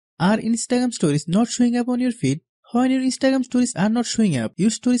Are Instagram stories not showing up on your feed? When your Instagram stories are not showing up, your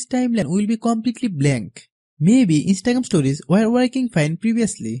stories timeline will be completely blank. Maybe Instagram stories were working fine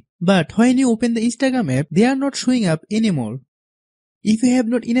previously, but when you open the Instagram app, they are not showing up anymore. If you have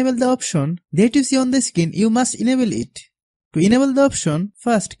not enabled the option that you see on the screen, you must enable it. To enable the option,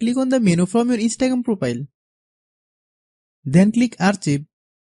 first click on the menu from your Instagram profile. Then click Archive.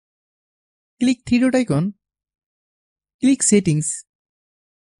 Click three-dot icon. Click Settings.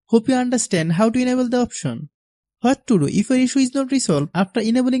 Hope you understand how to enable the option. What to do if your issue is not resolved after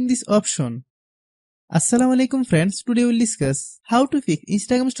enabling this option? Assalamualaikum friends, today we will discuss how to fix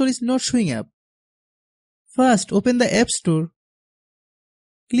Instagram stories not showing up. First, open the App Store.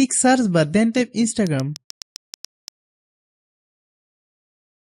 Click search bar, then type Instagram.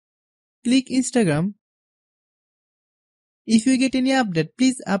 Click Instagram. If you get any update,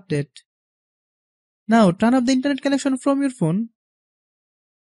 please update. Now turn off the internet connection from your phone.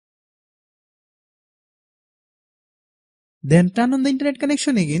 Then turn on the internet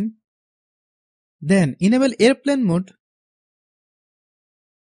connection again. Then enable airplane mode.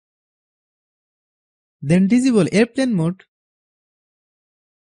 Then disable airplane mode.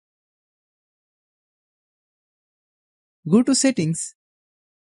 Go to Settings.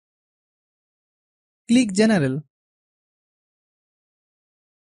 Click General.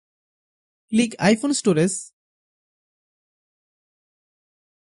 Click iPhone Storage.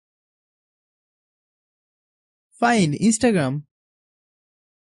 Find Instagram.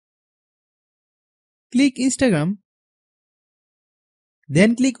 Click Instagram.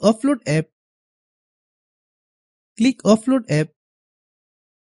 Then click Offload App. Click Offload App.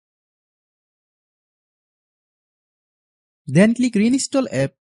 Then click Reinstall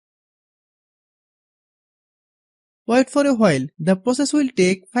App. Wait for a while. The process will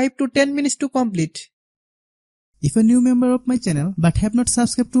take 5 to 10 minutes to complete. If a new member of my channel but have not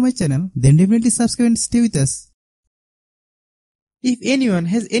subscribed to my channel, then definitely subscribe and stay with us. If anyone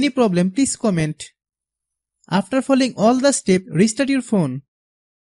has any problem, please comment. After following all the steps, restart your phone.